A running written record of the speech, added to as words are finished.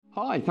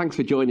Hi, thanks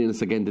for joining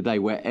us again today.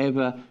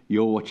 Wherever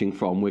you're watching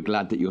from, we're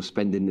glad that you're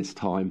spending this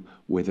time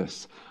with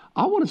us.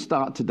 I want to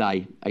start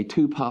today a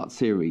two-part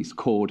series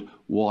called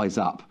Wise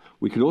Up.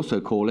 We could also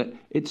call it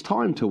It's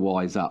Time to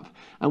Wise Up.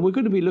 And we're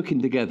going to be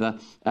looking together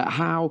at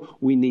how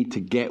we need to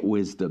get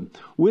wisdom.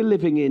 We're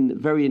living in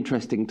very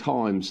interesting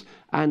times,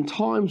 and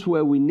times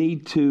where we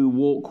need to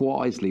walk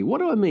wisely. What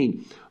do I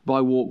mean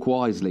by walk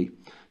wisely?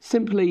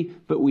 Simply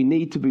that we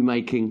need to be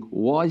making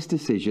wise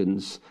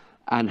decisions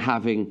and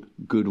having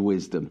good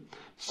wisdom.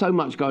 So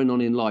much going on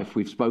in life.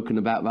 We've spoken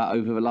about that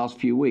over the last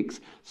few weeks.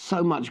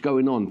 So much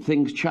going on,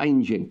 things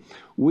changing.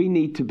 We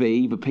need to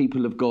be the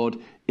people of God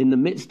in the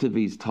midst of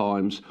these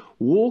times,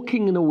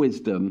 walking in a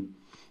wisdom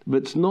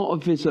that's not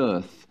of this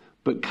earth,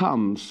 but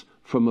comes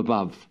from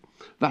above.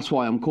 That's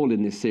why I'm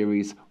calling this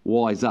series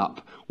Wise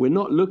Up. We're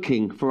not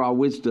looking for our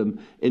wisdom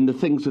in the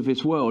things of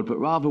this world, but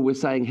rather we're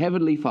saying,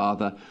 Heavenly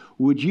Father,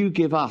 would you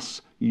give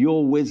us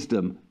your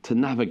wisdom to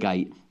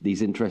navigate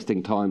these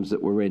interesting times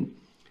that we're in?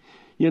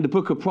 You know, the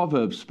book of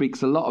Proverbs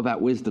speaks a lot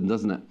about wisdom,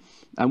 doesn't it?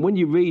 And when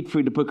you read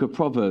through the book of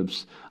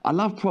Proverbs, I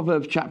love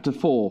Proverbs chapter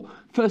 4.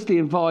 Firstly,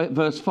 in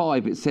verse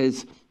 5, it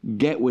says,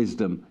 get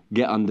wisdom,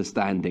 get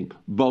understanding.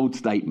 Bold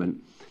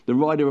statement. The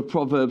writer of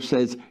Proverbs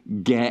says,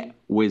 get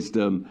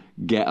wisdom,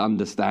 get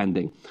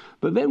understanding.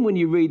 But then when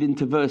you read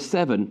into verse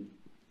 7,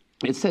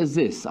 it says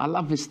this. I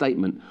love this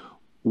statement.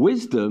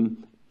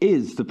 Wisdom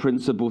is the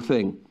principal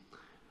thing.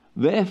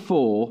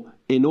 Therefore,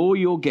 in all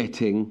you're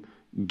getting,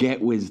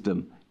 get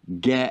wisdom,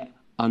 get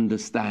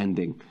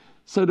understanding.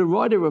 So the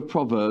writer of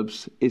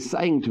Proverbs is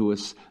saying to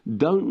us,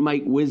 don't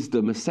make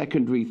wisdom a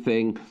secondary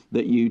thing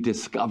that you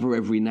discover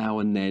every now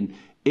and then.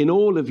 In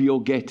all of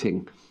your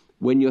getting,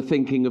 when you're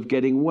thinking of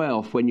getting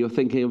wealth, when you're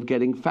thinking of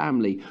getting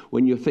family,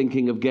 when you're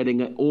thinking of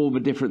getting all the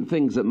different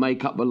things that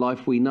make up the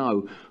life we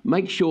know,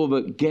 make sure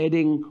that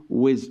getting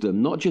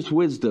wisdom, not just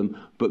wisdom,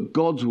 but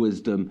God's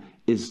wisdom,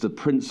 is the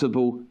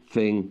principal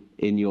thing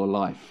in your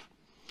life.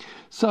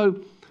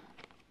 So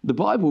the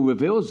Bible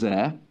reveals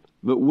there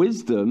that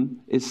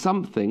wisdom is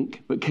something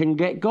that can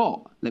get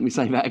got. Let me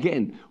say that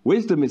again.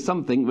 Wisdom is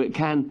something that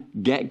can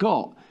get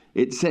got.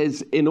 It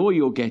says, in all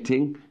you're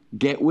getting,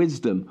 get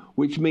wisdom,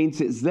 which means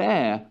it's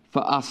there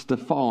for us to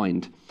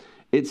find.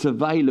 It's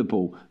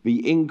available,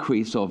 the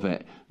increase of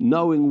it,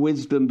 knowing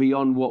wisdom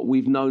beyond what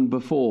we've known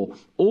before.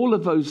 All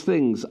of those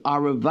things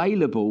are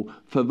available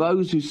for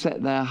those who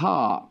set their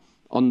heart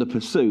on the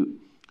pursuit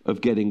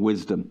of getting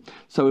wisdom.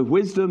 So if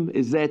wisdom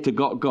is there to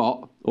got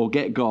or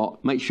get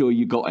got, make sure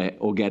you got it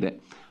or get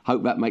it.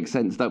 Hope that makes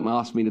sense. Don't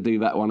ask me to do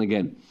that one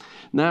again.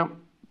 Now,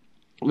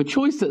 the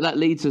choice that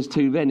leads us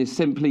to then is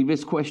simply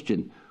this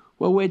question.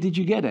 Well, where did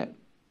you get it?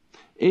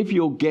 If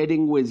you're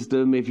getting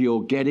wisdom, if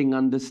you're getting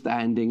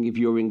understanding, if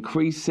you're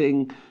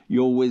increasing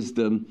your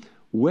wisdom,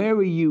 where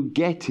are you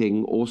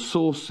getting or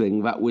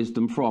sourcing that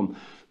wisdom from?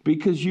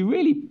 Because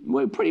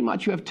pretty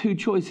much you have two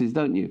choices,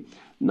 don't you?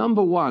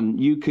 Number one,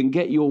 you can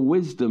get your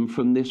wisdom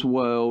from this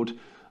world,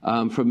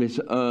 from this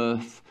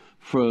earth,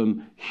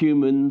 from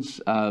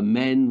humans,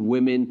 men,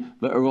 women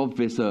that are of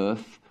this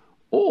earth,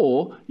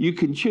 or you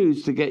can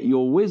choose to get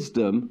your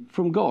wisdom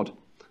from God.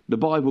 The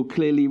Bible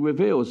clearly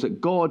reveals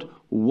that God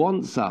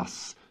wants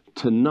us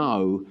to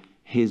know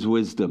his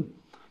wisdom.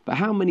 But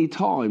how many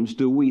times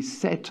do we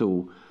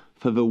settle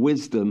for the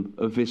wisdom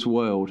of this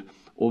world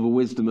or the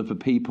wisdom of the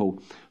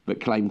people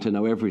that claim to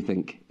know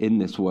everything in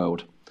this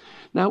world?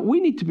 Now, we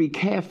need to be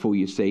careful,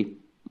 you see,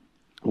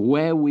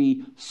 where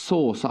we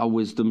source our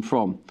wisdom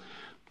from.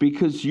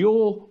 Because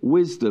your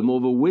wisdom, or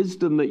the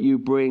wisdom that you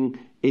bring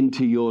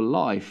into your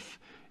life,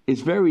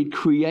 is very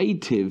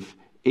creative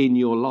in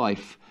your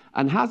life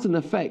and has an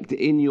effect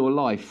in your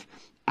life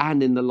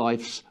and in the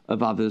lives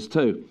of others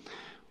too.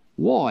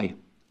 Why?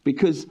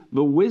 Because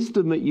the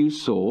wisdom that you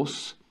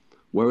source,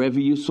 wherever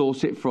you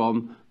source it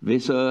from,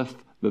 this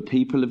earth, the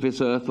people of this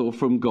earth, or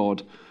from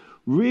God,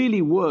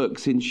 really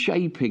works in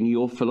shaping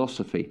your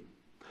philosophy.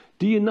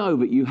 Do you know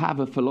that you have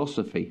a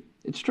philosophy?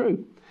 It's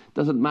true.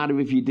 Doesn't matter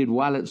if you did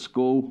well at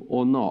school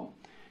or not.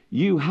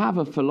 You have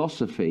a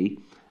philosophy,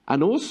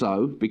 and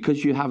also,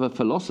 because you have a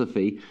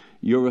philosophy,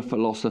 you're a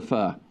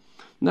philosopher.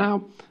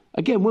 Now,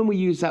 again, when we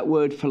use that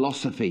word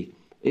philosophy,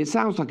 it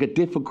sounds like a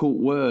difficult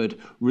word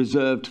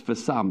reserved for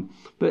some,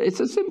 but it's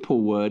a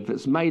simple word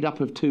that's made up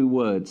of two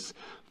words.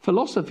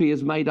 Philosophy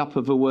is made up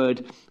of the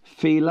word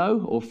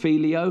philo or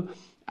filio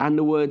and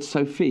the word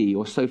Sophie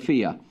or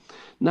Sophia.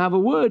 Now, the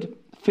word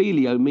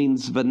filio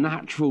means the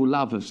natural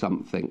love of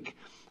something,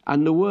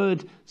 and the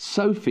word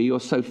Sophie or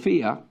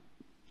Sophia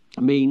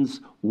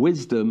means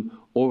wisdom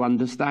or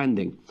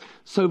understanding.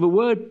 So the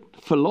word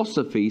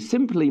philosophy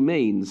simply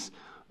means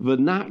the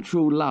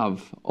natural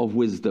love of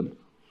wisdom.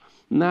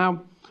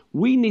 Now,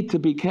 we need to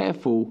be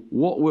careful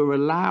what we're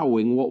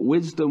allowing, what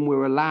wisdom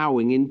we're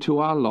allowing into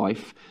our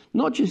life,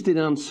 not just in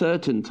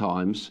uncertain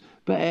times,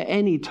 but at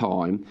any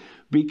time,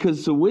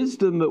 because the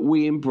wisdom that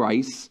we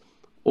embrace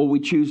or we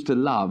choose to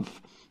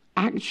love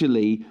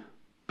actually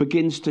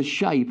begins to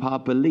shape our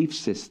belief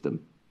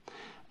system.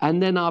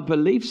 And then our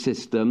belief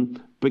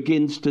system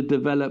begins to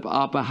develop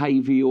our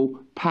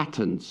behavioural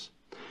patterns.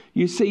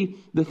 You see,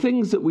 the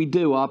things that we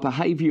do, our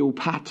behavioural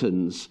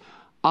patterns,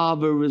 are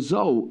the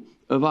result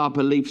of our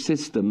belief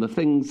system, the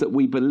things that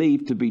we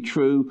believe to be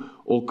true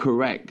or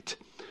correct.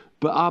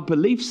 But our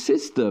belief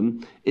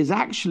system is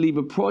actually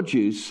the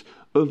produce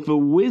of the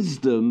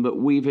wisdom that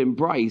we've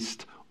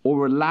embraced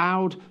or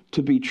allowed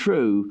to be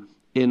true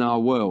in our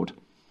world.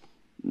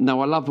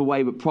 Now, I love the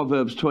way that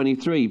Proverbs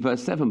 23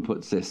 verse 7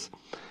 puts this.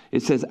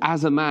 It says,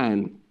 as a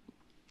man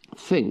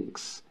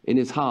thinks in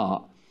his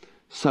heart,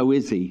 so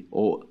is he,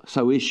 or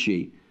so is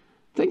she.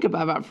 Think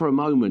about that for a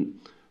moment.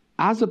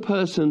 As a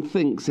person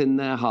thinks in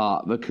their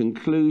heart, the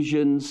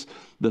conclusions,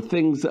 the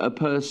things that a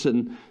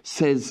person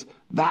says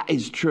that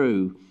is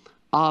true,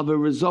 are the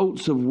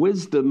results of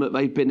wisdom that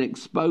they've been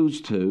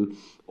exposed to,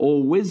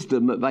 or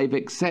wisdom that they've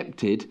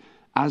accepted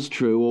as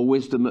true, or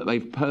wisdom that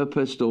they've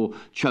purposed or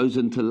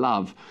chosen to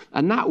love.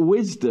 And that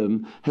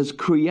wisdom has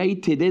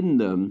created in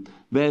them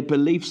their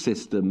belief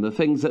system, the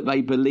things that they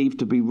believe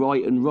to be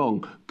right and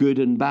wrong, good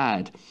and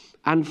bad.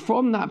 And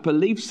from that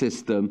belief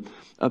system,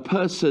 a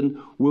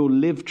person will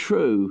live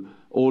true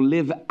or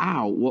live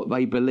out what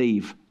they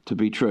believe to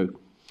be true.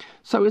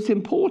 So it's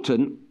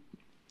important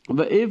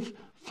that if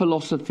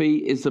philosophy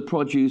is the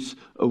produce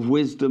of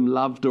wisdom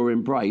loved or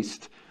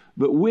embraced,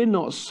 that we're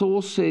not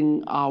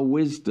sourcing our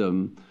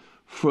wisdom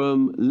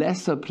from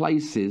lesser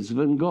places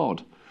than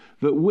God.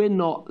 That we're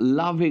not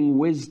loving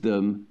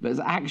wisdom that's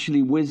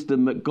actually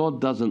wisdom that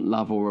God doesn't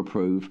love or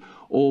approve,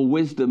 or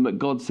wisdom that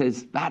God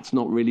says that's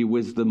not really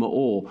wisdom at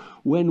all.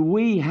 When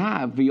we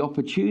have the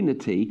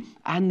opportunity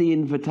and the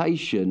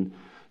invitation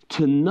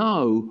to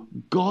know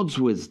God's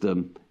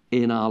wisdom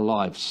in our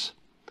lives.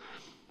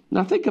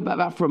 Now think about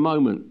that for a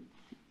moment.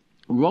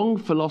 Wrong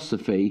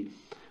philosophy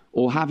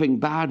or having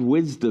bad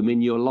wisdom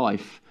in your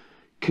life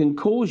can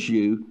cause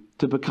you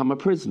to become a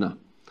prisoner.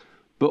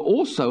 But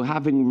also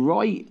having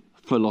right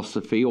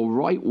philosophy or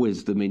right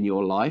wisdom in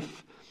your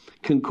life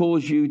can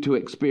cause you to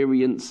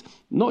experience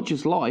not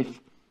just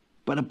life,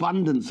 but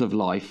abundance of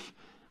life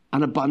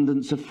and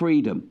abundance of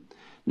freedom.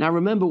 Now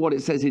remember what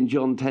it says in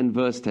John 10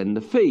 verse 10.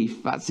 The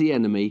thief, that's the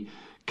enemy,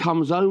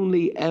 comes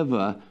only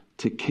ever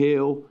to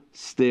kill,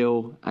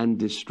 steal and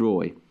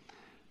destroy.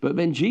 But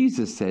then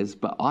Jesus says,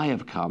 but I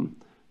have come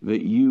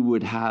that you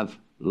would have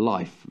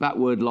life. That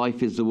word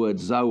life is the word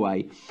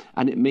Zoe,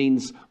 and it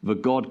means the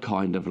God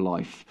kind of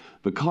life.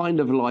 The kind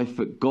of life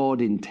that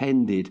God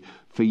intended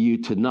for you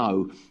to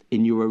know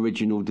in your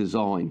original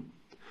design.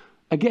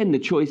 Again, the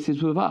choice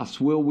is with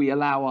us. Will we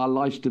allow our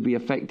lives to be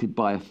affected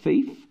by a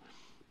thief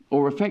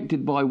or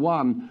affected by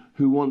one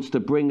who wants to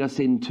bring us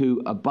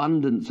into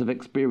abundance of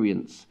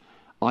experience?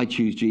 I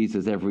choose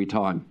Jesus every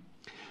time.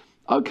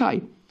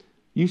 Okay,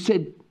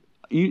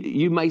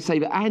 you may say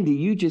that, Andy,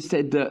 you just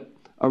said that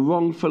a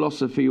wrong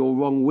philosophy or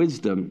wrong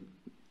wisdom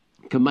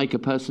can make a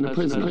person a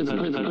prisoner.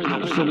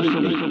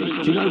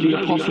 Absolutely. Do you know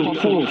the Apostle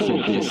Paul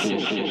said this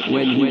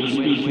when he was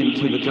speaking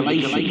to the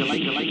Galatians?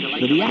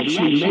 That he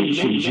actually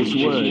mentions this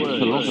word,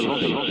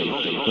 philosophy,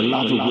 the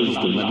love of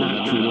wisdom, the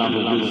natural love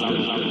of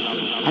wisdom.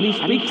 And he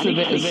speaks of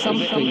it as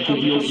something, if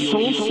you're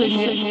sourcing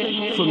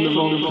it from the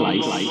wrong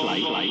place,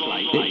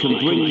 it can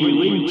bring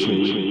you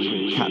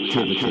into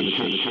captivity.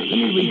 Let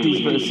me read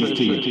these verses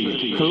to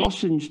you.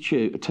 Colossians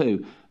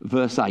 2,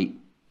 verse 8.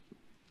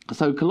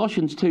 So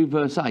Colossians 2,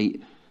 verse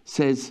 8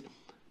 says,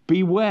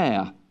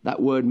 beware,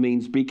 that word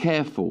means be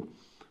careful.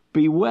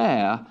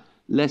 Beware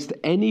lest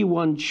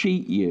anyone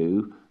cheat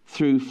you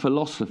through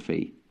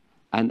philosophy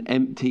and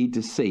empty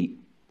deceit.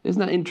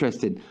 Isn't that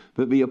interesting?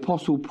 That the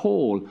Apostle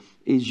Paul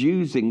is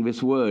using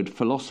this word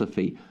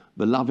philosophy,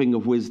 the loving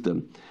of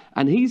wisdom.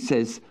 And he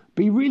says,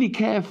 be really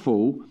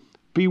careful,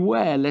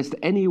 beware lest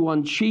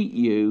anyone cheat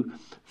you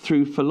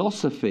through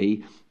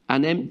philosophy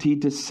and empty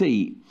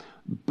deceit,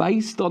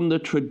 based on the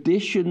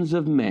traditions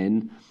of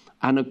men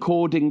and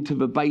according to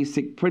the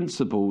basic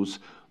principles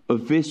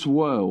of this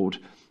world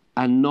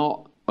and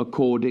not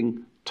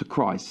according to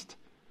Christ.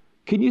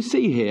 Can you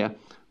see here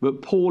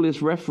that Paul is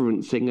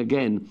referencing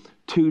again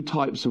two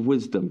types of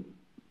wisdom?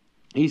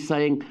 He's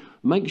saying,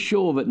 make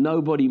sure that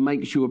nobody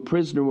makes you a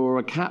prisoner or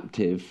a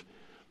captive.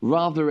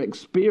 Rather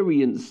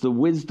experience the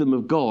wisdom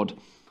of God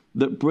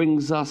that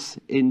brings us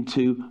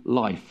into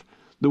life,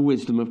 the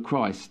wisdom of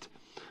Christ.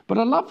 But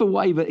I love the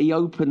way that he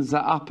opens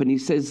that up and he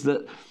says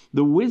that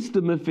the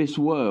wisdom of this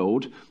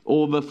world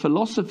or the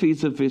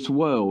philosophies of this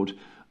world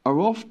are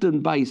often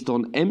based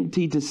on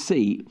empty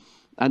deceit,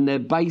 and they're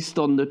based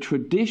on the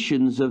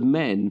traditions of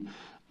men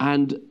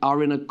and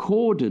are in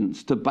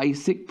accordance to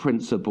basic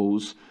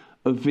principles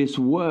of this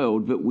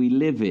world that we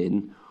live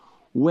in,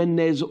 when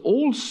there's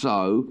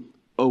also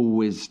a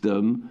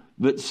wisdom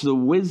that's the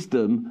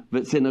wisdom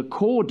that's in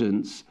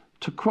accordance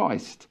to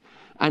Christ.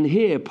 And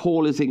here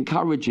Paul is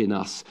encouraging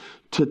us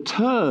to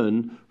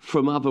turn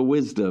from other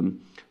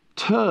wisdom,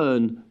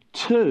 turn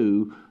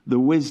to the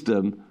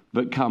wisdom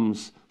that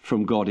comes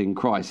from God in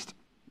Christ.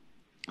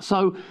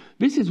 So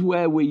this is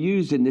where we're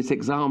using this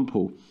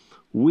example.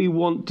 We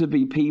want to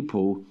be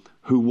people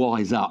who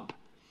wise up,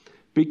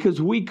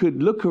 because we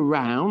could look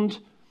around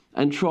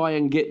and try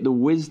and get the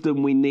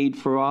wisdom we need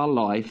for our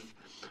life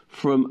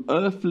from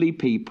earthly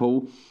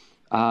people,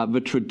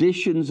 the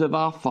traditions of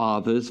our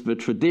fathers, the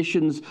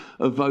traditions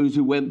of those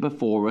who went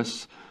before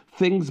us,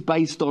 things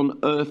based on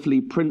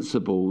earthly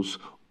principles,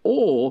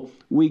 or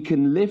we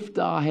can lift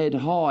our head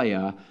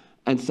higher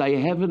and say,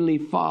 Heavenly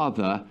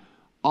Father,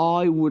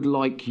 I would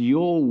like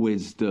your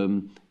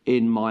wisdom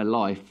in my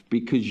life,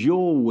 because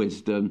your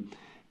wisdom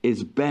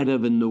is better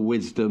than the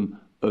wisdom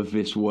of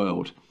this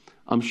world.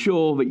 I'm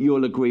sure that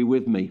you'll agree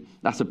with me.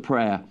 That's a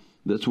prayer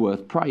that's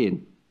worth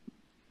praying.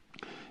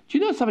 Do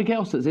you know something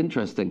else that's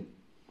interesting?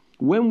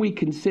 When we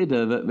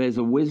consider that there's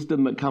a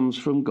wisdom that comes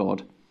from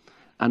God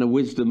and a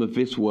wisdom of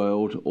this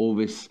world or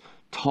this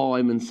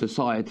time and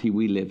society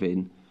we live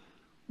in,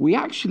 we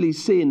actually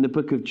see in the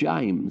book of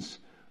James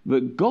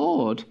that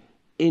God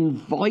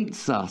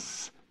invites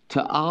us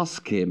to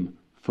ask him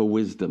for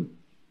wisdom.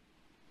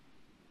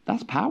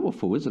 That's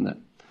powerful, isn't it?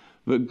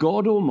 That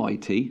God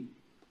Almighty,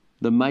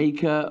 the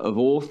maker of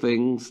all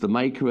things, the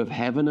maker of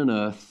heaven and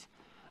earth,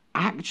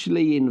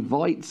 actually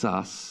invites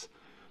us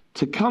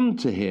to come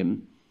to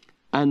him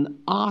and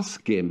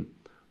ask him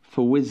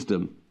for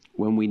wisdom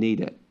when we need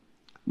it.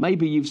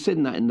 Maybe you've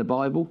seen that in the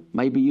Bible.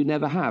 Maybe you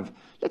never have.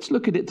 Let's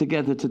look at it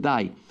together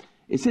today.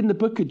 It's in the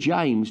book of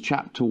James,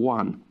 chapter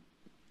 1.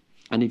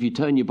 And if you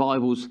turn your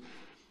Bibles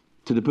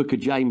to the book of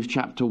James,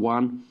 chapter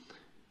 1,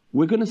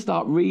 we're going to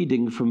start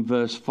reading from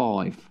verse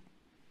 5.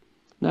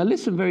 Now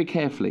listen very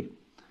carefully.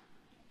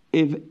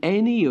 If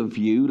any of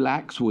you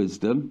lacks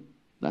wisdom,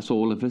 that's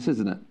all of us,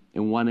 isn't it?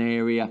 In one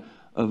area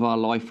of our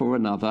life or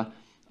another.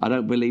 I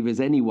don't believe there's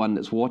anyone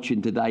that's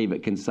watching today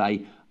that can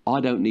say, I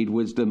don't need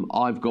wisdom,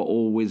 I've got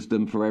all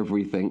wisdom for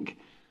everything.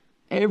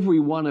 Every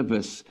one of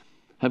us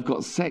have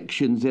got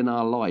sections in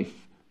our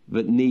life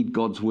that need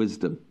God's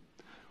wisdom.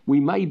 We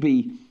may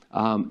be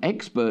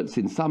experts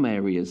in some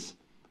areas,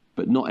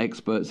 but not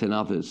experts in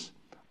others.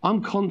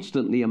 I'm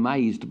constantly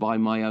amazed by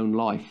my own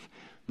life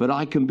that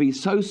I can be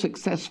so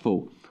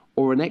successful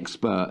or an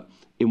expert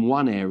in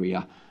one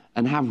area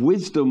and have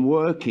wisdom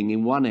working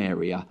in one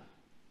area.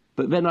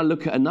 But then I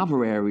look at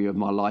another area of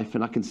my life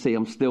and I can see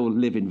I'm still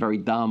living very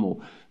dumb or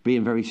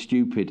being very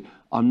stupid.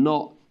 I'm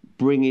not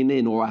bringing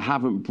in, or I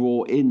haven't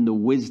brought in, the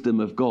wisdom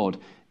of God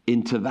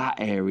into that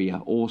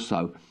area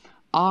also.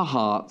 Our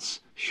hearts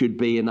should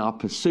be, in our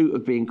pursuit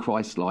of being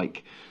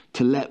Christ-like,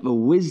 to let the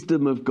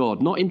wisdom of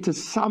God, not into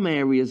some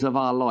areas of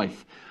our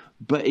life,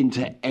 but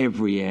into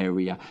every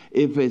area.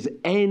 If there's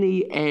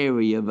any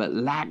area that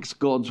lacks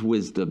God's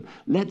wisdom,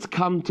 let's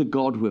come to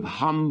God with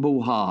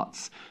humble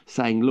hearts,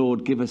 saying,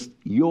 Lord, give us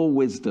your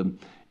wisdom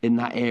in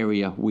that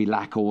area we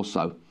lack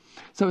also.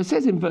 So it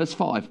says in verse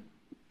 5,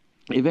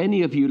 if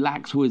any of you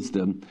lacks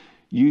wisdom,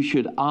 you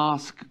should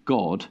ask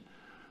God,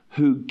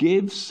 who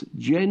gives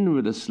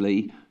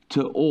generously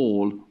to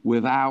all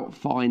without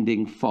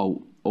finding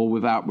fault or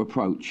without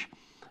reproach,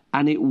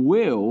 and it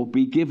will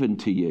be given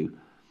to you.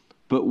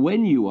 But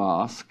when you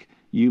ask,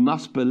 you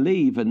must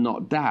believe and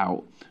not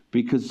doubt,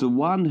 because the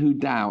one who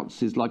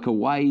doubts is like a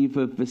wave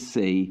of the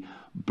sea,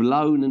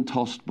 blown and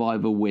tossed by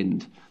the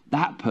wind.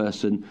 That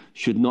person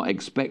should not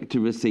expect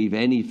to receive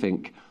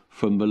anything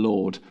from the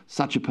Lord.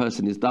 Such a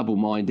person is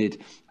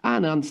double-minded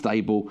and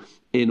unstable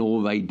in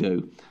all they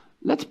do.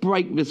 Let's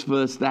break this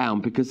verse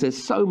down because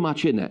there's so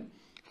much in it.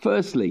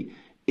 Firstly,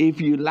 if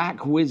you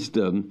lack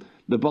wisdom,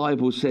 the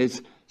Bible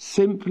says,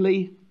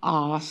 simply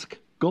ask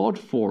God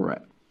for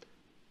it.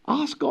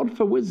 Ask God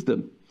for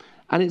wisdom.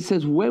 And it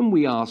says when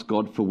we ask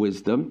God for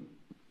wisdom,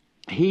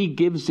 he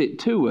gives it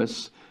to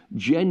us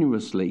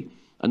generously.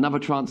 Another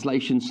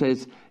translation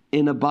says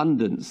in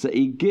abundance, that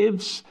he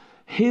gives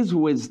his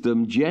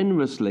wisdom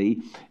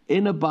generously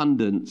in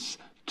abundance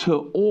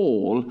to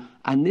all.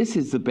 And this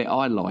is the bit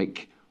I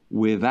like,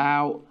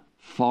 without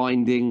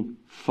finding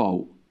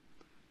fault.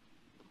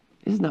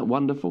 Isn't that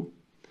wonderful?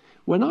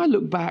 When I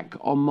look back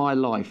on my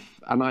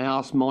life and I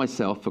ask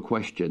myself a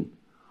question,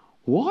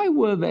 why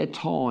were there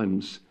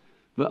times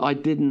that I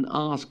didn't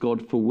ask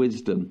God for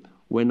wisdom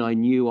when I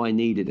knew I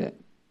needed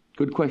it?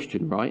 Good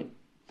question, right?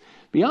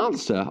 The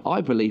answer,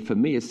 I believe, for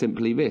me is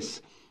simply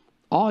this.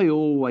 I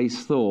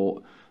always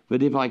thought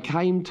that if I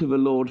came to the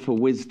Lord for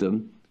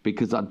wisdom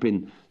because I'd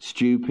been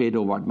stupid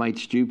or I'd made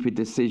stupid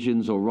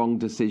decisions or wrong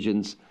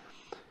decisions,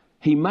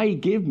 he may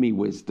give me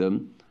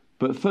wisdom,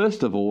 but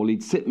first of all,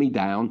 he'd sit me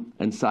down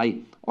and say,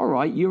 all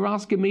right, you're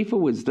asking me for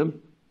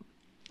wisdom.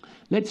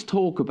 Let's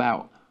talk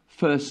about,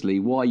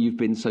 firstly, why you've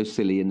been so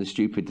silly in the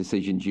stupid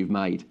decisions you've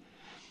made.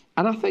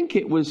 And I think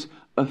it was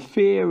a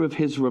fear of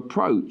his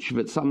reproach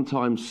that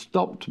sometimes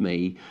stopped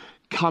me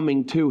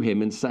coming to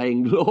him and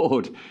saying,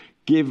 Lord,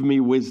 give me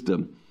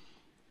wisdom.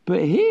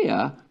 But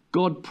here,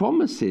 God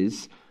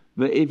promises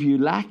that if you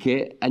lack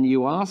it and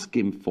you ask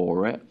him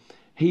for it,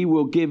 he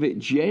will give it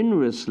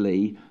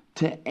generously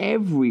to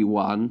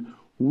everyone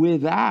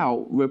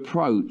without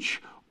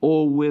reproach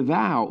or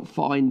without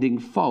finding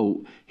fault.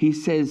 He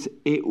says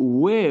it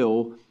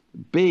will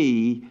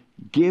be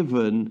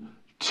given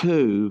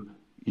to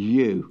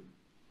you.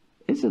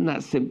 Isn't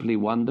that simply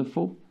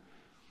wonderful?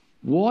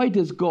 Why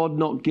does God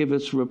not give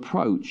us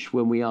reproach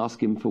when we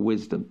ask him for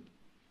wisdom?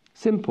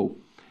 Simple.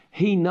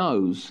 He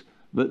knows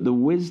that the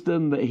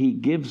wisdom that he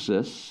gives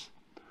us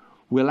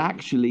will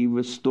actually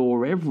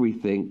restore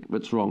everything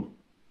that's wrong.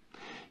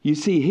 You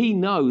see, he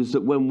knows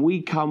that when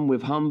we come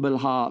with humble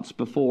hearts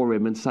before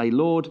him and say,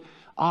 Lord,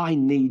 I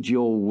need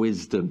your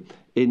wisdom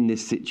in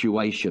this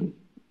situation.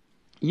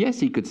 Yes,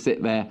 he could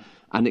sit there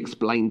and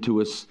explain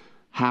to us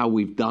how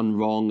we've done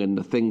wrong and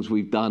the things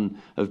we've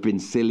done have been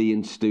silly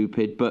and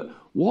stupid. But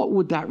what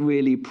would that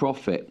really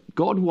profit?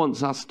 God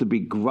wants us to be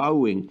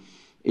growing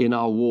in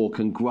our walk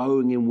and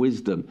growing in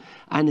wisdom.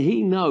 And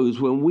he knows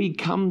when we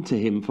come to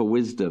him for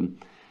wisdom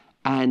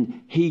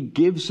and he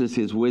gives us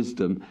his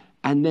wisdom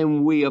and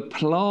then we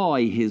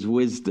apply his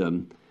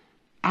wisdom,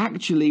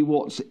 actually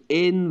what's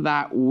in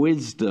that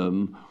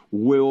wisdom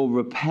will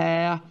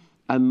repair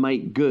and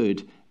make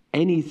good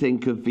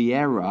anything of the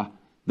error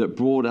that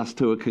brought us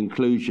to a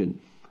conclusion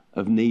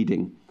of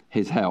needing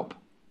his help.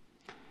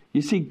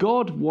 You see,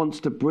 God wants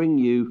to bring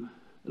you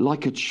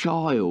like a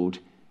child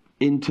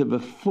into the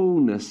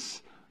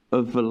fullness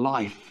of the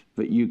life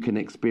that you can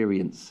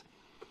experience.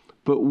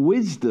 But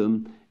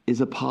wisdom is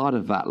a part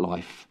of that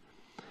life.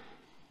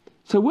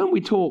 So when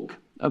we talk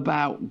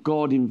about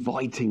God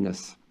inviting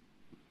us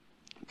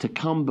to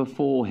come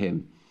before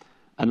him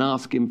and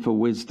ask him for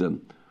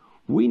wisdom,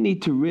 we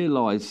need to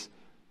realize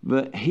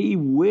that he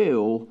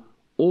will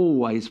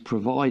always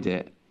provide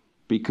it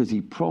because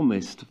he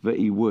promised that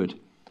he would.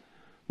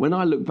 When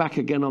I look back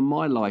again on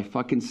my life,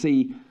 I can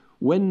see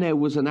when there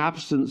was an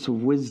absence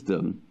of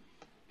wisdom,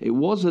 it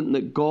wasn't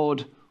that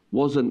God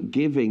wasn't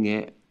giving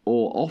it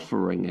or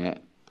offering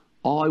it.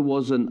 I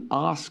wasn't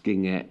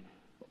asking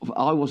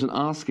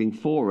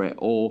for it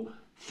or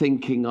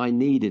thinking I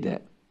needed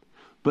it.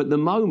 But the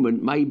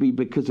moment, maybe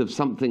because of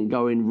something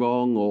going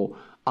wrong or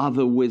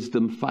other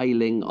wisdom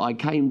failing, I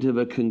came to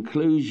the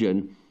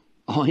conclusion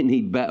I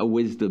need better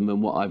wisdom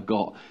than what I've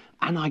got.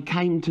 And I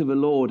came to the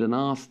Lord and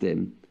asked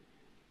him.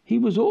 He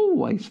was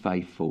always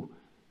faithful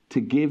to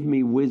give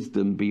me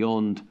wisdom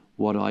beyond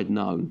what I'd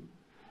known.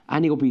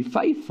 And he'll be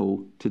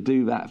faithful to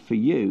do that for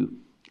you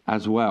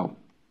as well.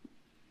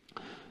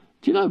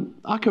 Do you know,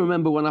 I can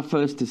remember when I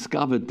first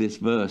discovered this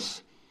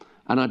verse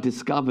and I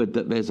discovered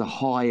that there's a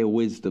higher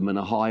wisdom and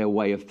a higher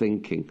way of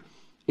thinking.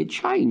 It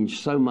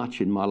changed so much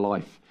in my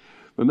life.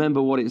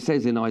 Remember what it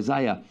says in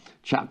Isaiah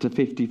chapter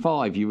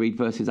 55. You read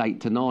verses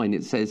 8 to 9.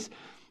 It says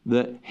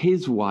that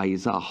his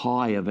ways are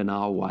higher than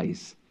our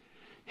ways.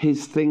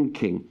 His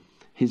thinking,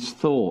 his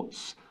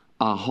thoughts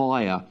are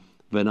higher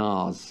than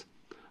ours.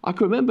 I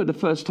can remember the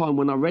first time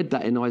when I read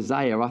that in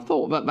Isaiah, I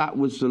thought that that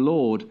was the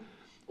Lord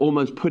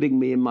almost putting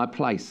me in my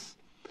place.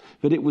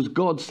 That it was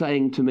God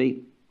saying to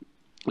me,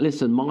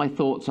 listen, my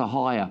thoughts are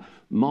higher.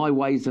 My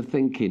ways of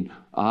thinking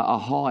are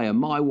higher.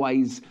 My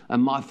ways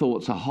and my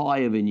thoughts are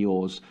higher than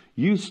yours.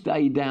 You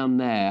stay down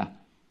there.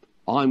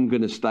 I'm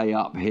going to stay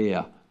up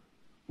here.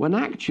 When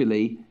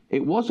actually,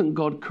 it wasn't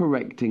God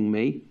correcting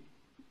me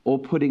or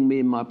putting me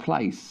in my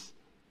place.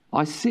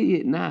 I see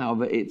it now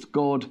that it's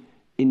God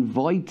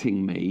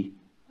inviting me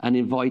and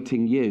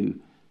inviting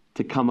you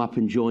to come up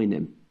and join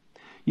him.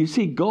 You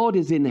see, God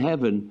is in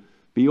heaven,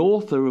 the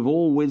author of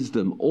all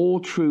wisdom, all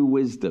true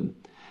wisdom.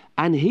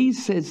 And he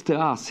says to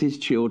us, his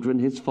children,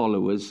 his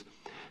followers,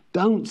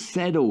 don't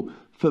settle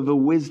for the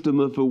wisdom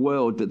of the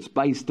world that's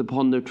based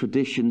upon the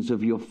traditions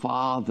of your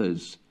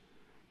fathers.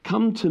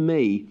 Come to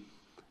me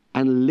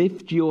and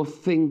lift your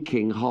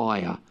thinking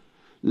higher.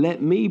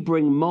 Let me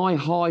bring my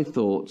high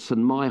thoughts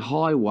and my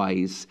high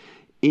ways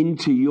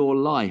into your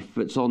life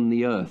that's on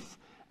the earth,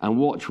 and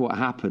watch what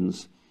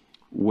happens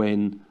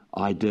when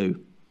I do.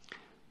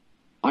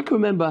 I can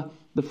remember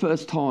the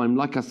first time,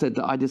 like I said,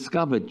 that I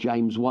discovered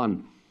James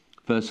 1,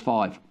 verse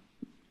 5.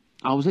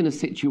 I was in a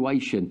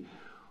situation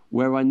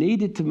where I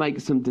needed to make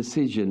some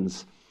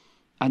decisions,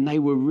 and they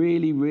were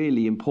really,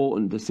 really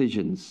important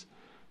decisions.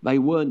 They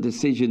weren't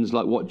decisions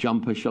like what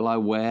jumper shall I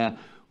wear,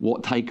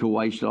 what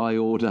takeaway shall I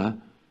order.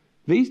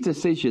 These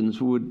decisions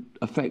would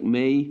affect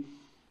me,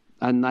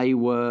 and they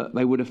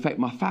would affect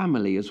my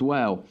family as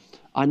well.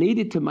 I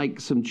needed to make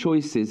some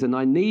choices, and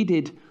I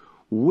needed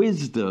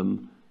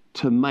wisdom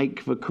to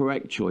make the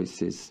correct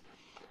choices.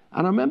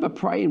 And I remember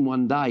praying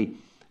one day,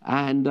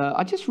 and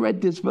I just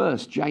read this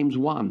verse, James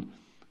 1,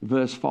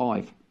 verse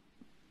 5.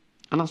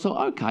 And I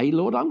thought, okay,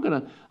 Lord, I'm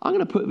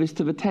gonna put this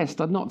to the test.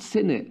 I'd not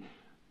seen it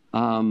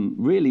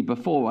really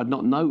before. I'd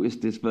not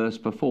noticed this verse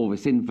before,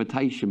 this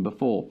invitation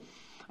before.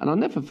 And I'll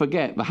never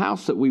forget, the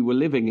house that we were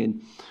living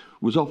in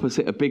was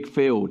opposite a big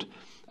field.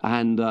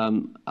 And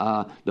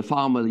the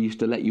farmer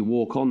used to let you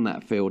walk on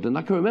that field. And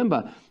I can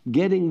remember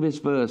getting this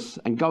verse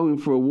and going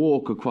for a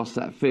walk across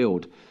that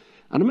field.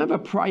 And I remember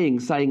praying,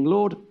 saying,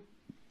 Lord,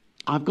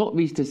 I've got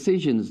these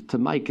decisions to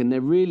make, and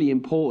they're really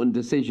important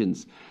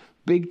decisions,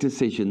 big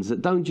decisions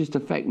that don't just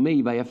affect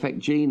me, they affect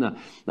Gina,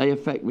 they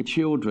affect the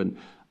children.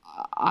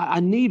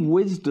 I need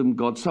wisdom,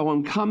 God, so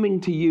I'm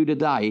coming to you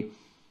today,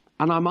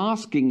 and I'm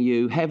asking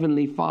you,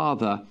 Heavenly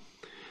Father,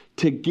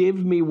 to give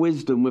me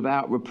wisdom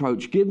without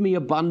reproach. Give me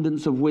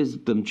abundance of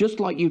wisdom, just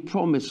like you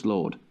promised,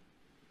 Lord.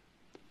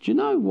 Do you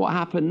know what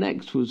happened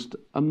next was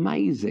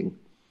amazing?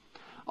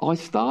 I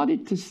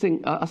started to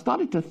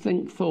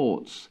think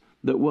thoughts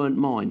that weren't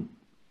mine.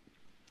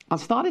 I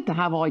started to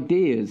have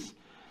ideas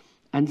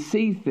and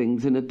see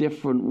things in a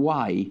different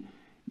way,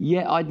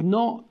 yet I'd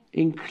not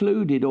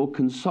included or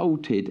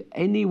consulted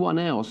anyone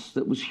else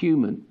that was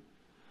human.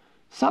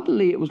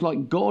 Suddenly it was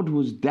like God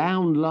was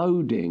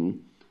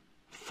downloading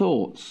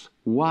thoughts,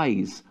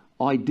 ways,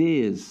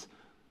 ideas,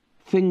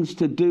 things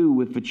to do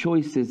with the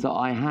choices that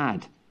I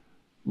had,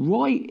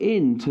 right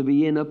into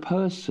the inner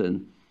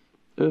person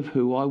of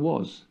who I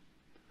was.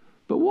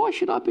 But why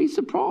should I be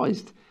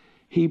surprised?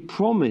 He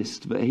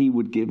promised that he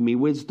would give me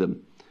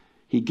wisdom.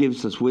 He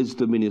gives us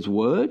wisdom in his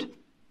word.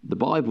 The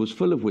Bible's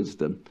full of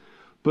wisdom.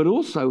 But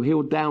also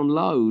he'll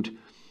download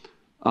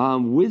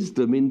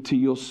wisdom into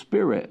your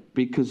spirit,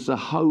 because the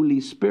Holy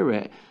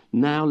Spirit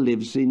now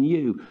lives in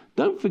you.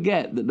 Don't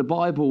forget that the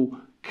Bible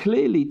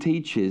clearly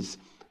teaches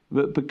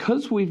that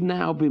because we've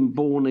now been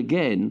born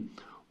again,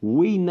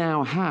 we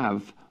now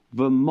have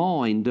the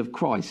mind of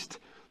Christ.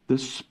 The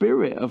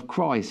Spirit of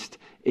Christ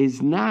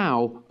is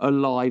now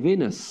alive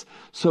in us.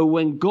 So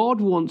when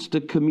God wants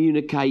to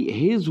communicate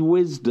his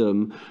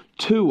wisdom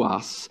to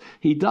us,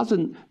 he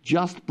doesn't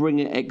just bring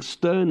it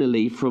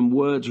externally from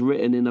words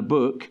written in a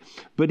book,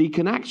 but he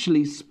can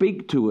actually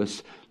speak to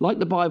us. Like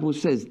the Bible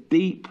says,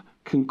 deep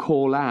can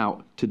call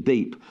out to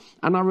deep.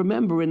 And I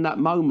remember in that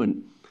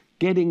moment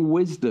getting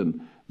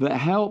wisdom that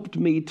helped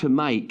me to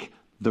make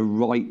the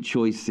right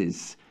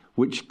choices,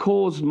 which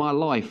caused my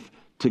life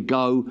to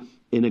go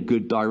in a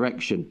good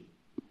direction.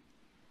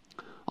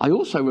 I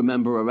also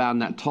remember around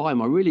that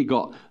time I really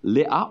got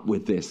lit up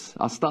with this.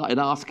 I started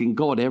asking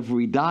God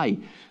every day,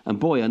 and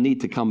boy, I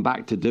need to come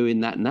back to doing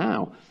that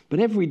now. But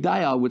every day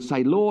I would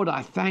say, Lord,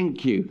 I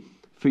thank you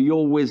for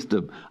your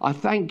wisdom. I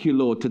thank you,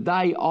 Lord.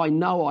 Today I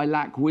know I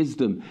lack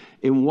wisdom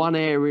in one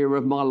area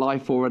of my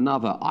life or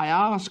another. I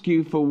ask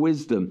you for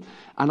wisdom,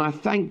 and I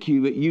thank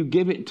you that you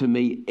give it to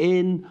me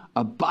in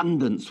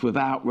abundance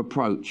without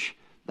reproach.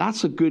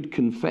 That's a good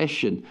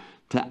confession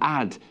to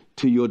add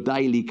to your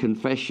daily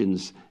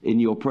confessions in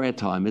your prayer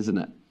time, isn't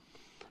it?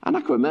 And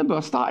I can remember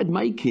I started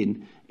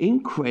making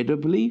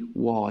incredibly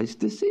wise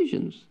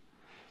decisions.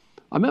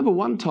 I remember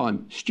one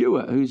time,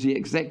 Stuart, who's the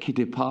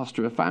executive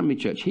pastor of Family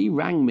Church, he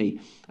rang me,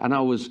 and I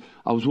was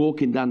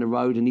walking down the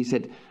road, and he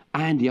said,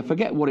 Andy, I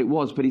forget what it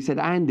was, but he said,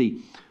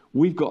 Andy,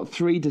 we've got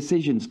 3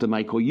 decisions to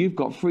make, or you've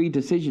got 3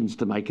 decisions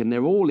to make, and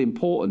they're all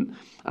important.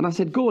 And I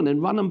said, go on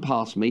and run them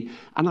past me.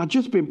 And I'd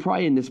just been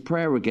praying this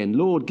prayer again.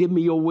 Lord, give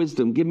me your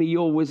wisdom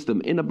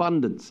in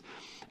abundance.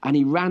 And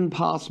he ran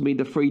past me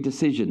the 3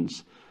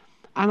 decisions.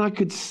 And I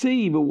could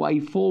see the way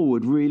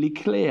forward really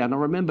clear. And I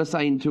remember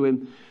saying to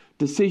him,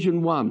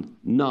 decision 1,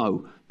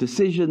 no.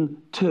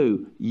 Decision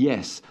 2,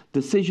 yes.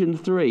 Decision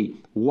 3,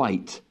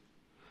 wait.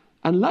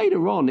 And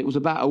later on, it was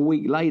about a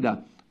week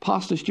later,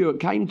 Pastor Stuart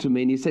came to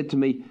me and he said to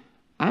me,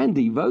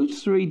 Andy,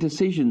 those 3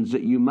 decisions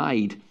that you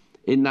made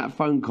in that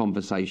phone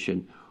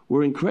conversation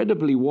were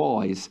incredibly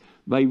wise.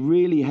 They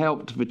really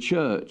helped the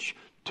church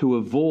to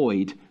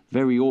avoid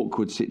very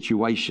awkward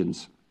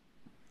situations.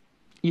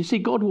 You see,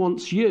 God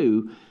wants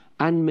you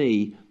and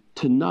me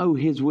to know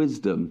his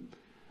wisdom,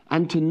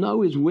 and to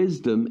know his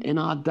wisdom in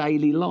our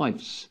daily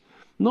lives,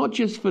 not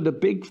just for the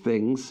big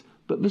things,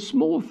 but the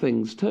small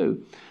things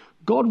too.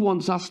 God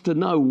wants us to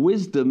know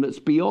wisdom that's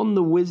beyond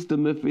the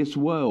wisdom of this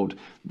world.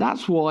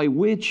 That's why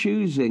we're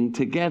choosing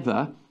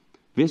together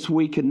this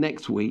week and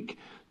next week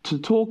to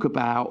talk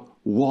about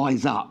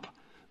Wise Up.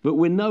 But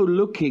we're no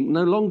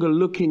longer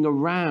looking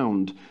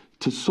around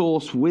to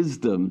source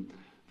wisdom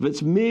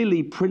that's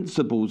merely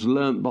principles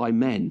learnt by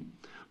men,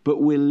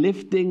 but we're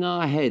lifting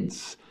our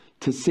heads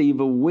to see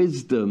the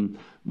wisdom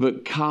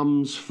that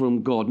comes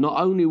from God. Not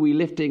only are we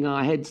lifting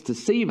our heads to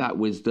see that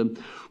wisdom,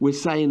 we're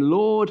saying,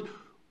 Lord,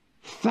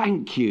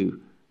 thank you.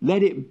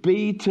 Let it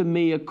be to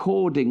me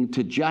according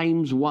to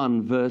James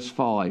 1 verse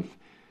 5.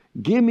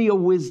 Give me a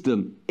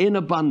wisdom in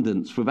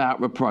abundance without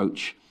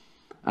reproach.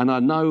 And I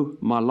know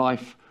my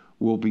life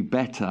will be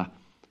better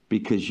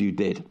because you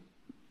did.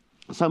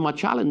 So my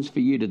challenge for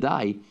you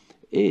today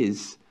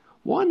is,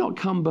 why not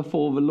come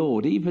before the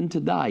Lord even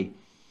today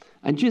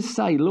and just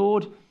say,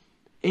 Lord,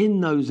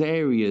 in those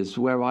areas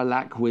where I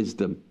lack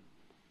wisdom,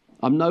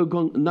 I'm no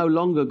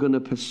longer going to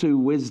pursue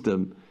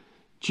wisdom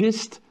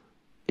just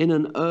in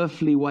an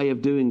earthly way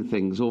of doing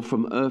things or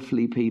from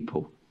earthly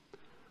people.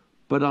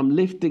 But I'm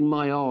lifting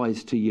my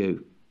eyes to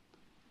you.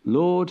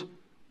 Lord,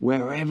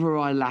 wherever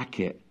I lack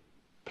it,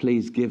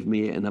 please give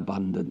me it in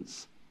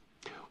abundance.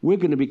 We're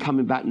going to be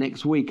coming back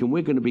next week, and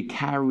we're going to be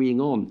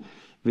carrying on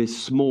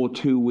this small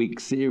 2-week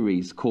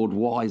series called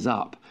Wise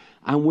Up.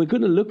 And we're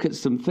going to look at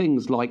some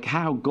things like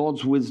how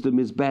God's wisdom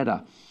is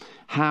better,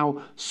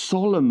 how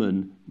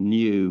Solomon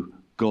knew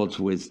God's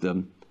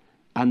wisdom,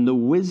 and the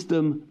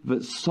wisdom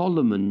that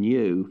Solomon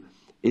knew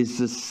is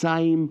the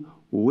same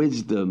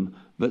wisdom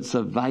that's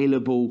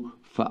available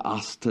for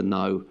us to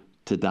know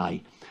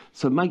today.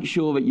 So make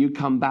sure that you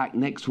come back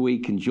next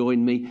week and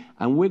join me,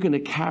 and we're going to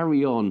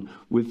carry on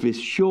with this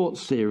short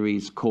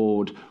series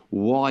called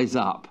Wise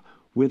Up,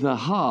 with a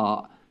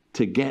heart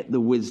to get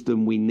the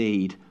wisdom we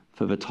need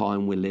for the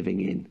time we're living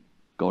in.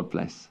 God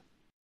bless.